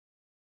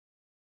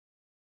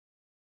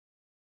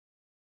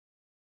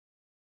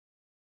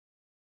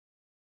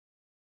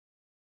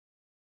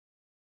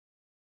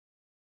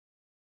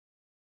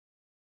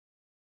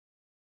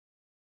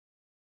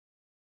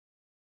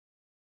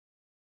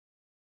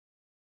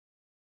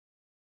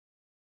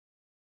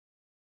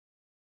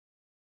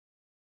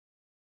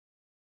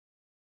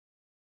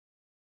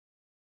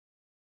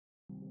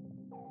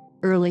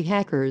Early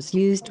hackers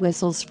used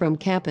whistles from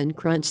Cap'n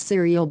Crunch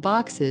cereal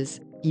boxes.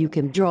 You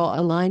can draw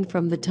a line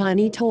from the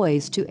tiny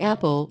toys to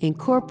Apple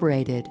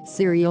Incorporated.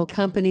 Cereal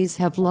companies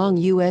have long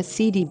used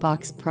CD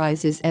box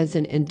prizes as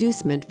an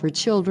inducement for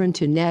children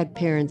to nag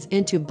parents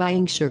into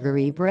buying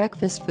sugary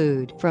breakfast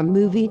food. From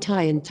movie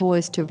tie-in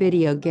toys to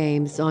video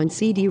games on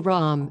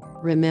CD-ROM,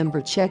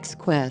 remember Chex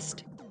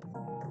Quest.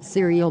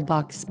 Cereal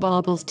box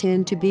baubles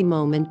tend to be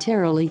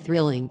momentarily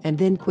thrilling and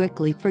then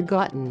quickly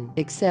forgotten,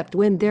 except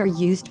when they're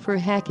used for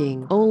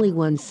hacking. Only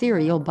one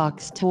cereal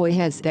box toy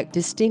has that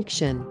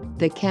distinction: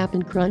 the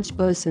Cap'n Crunch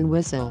bosun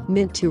whistle,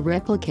 meant to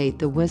replicate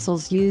the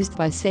whistles used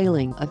by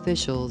sailing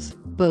officials,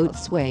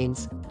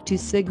 boatswains, to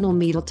signal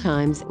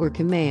mealtimes or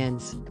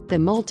commands. The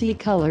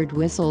multicolored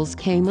whistles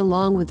came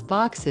along with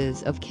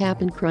boxes of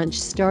Cap'n Crunch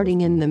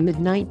starting in the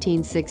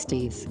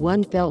mid-1960s.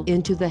 One fell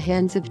into the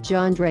hands of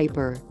John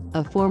Draper,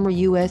 a former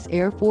U.S.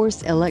 Air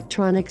Force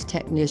electronics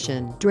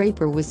technician.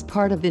 Draper was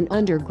part of an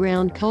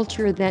underground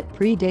culture that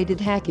predated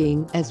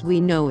hacking as we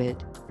know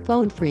it.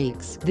 Phone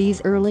phreaks.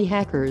 These early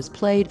hackers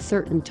played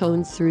certain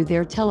tones through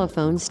their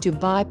telephones to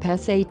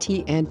bypass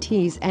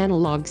AT&T's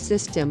analog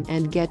system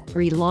and get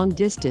free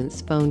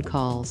long-distance phone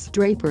calls.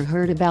 Draper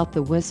heard about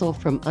the whistle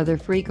from other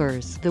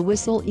phreakers. The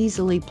whistle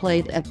easily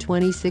played at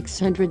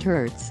 2600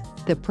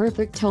 Hz, the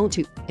perfect tone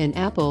to, in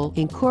Apple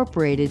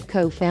Incorporated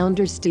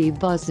co-founder Steve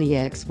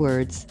Wozniak's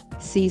words,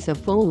 "seize a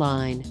phone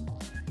line."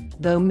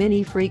 Though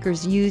many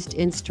phreakers used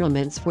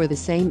instruments for the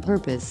same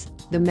purpose,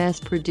 the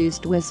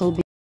mass-produced whistle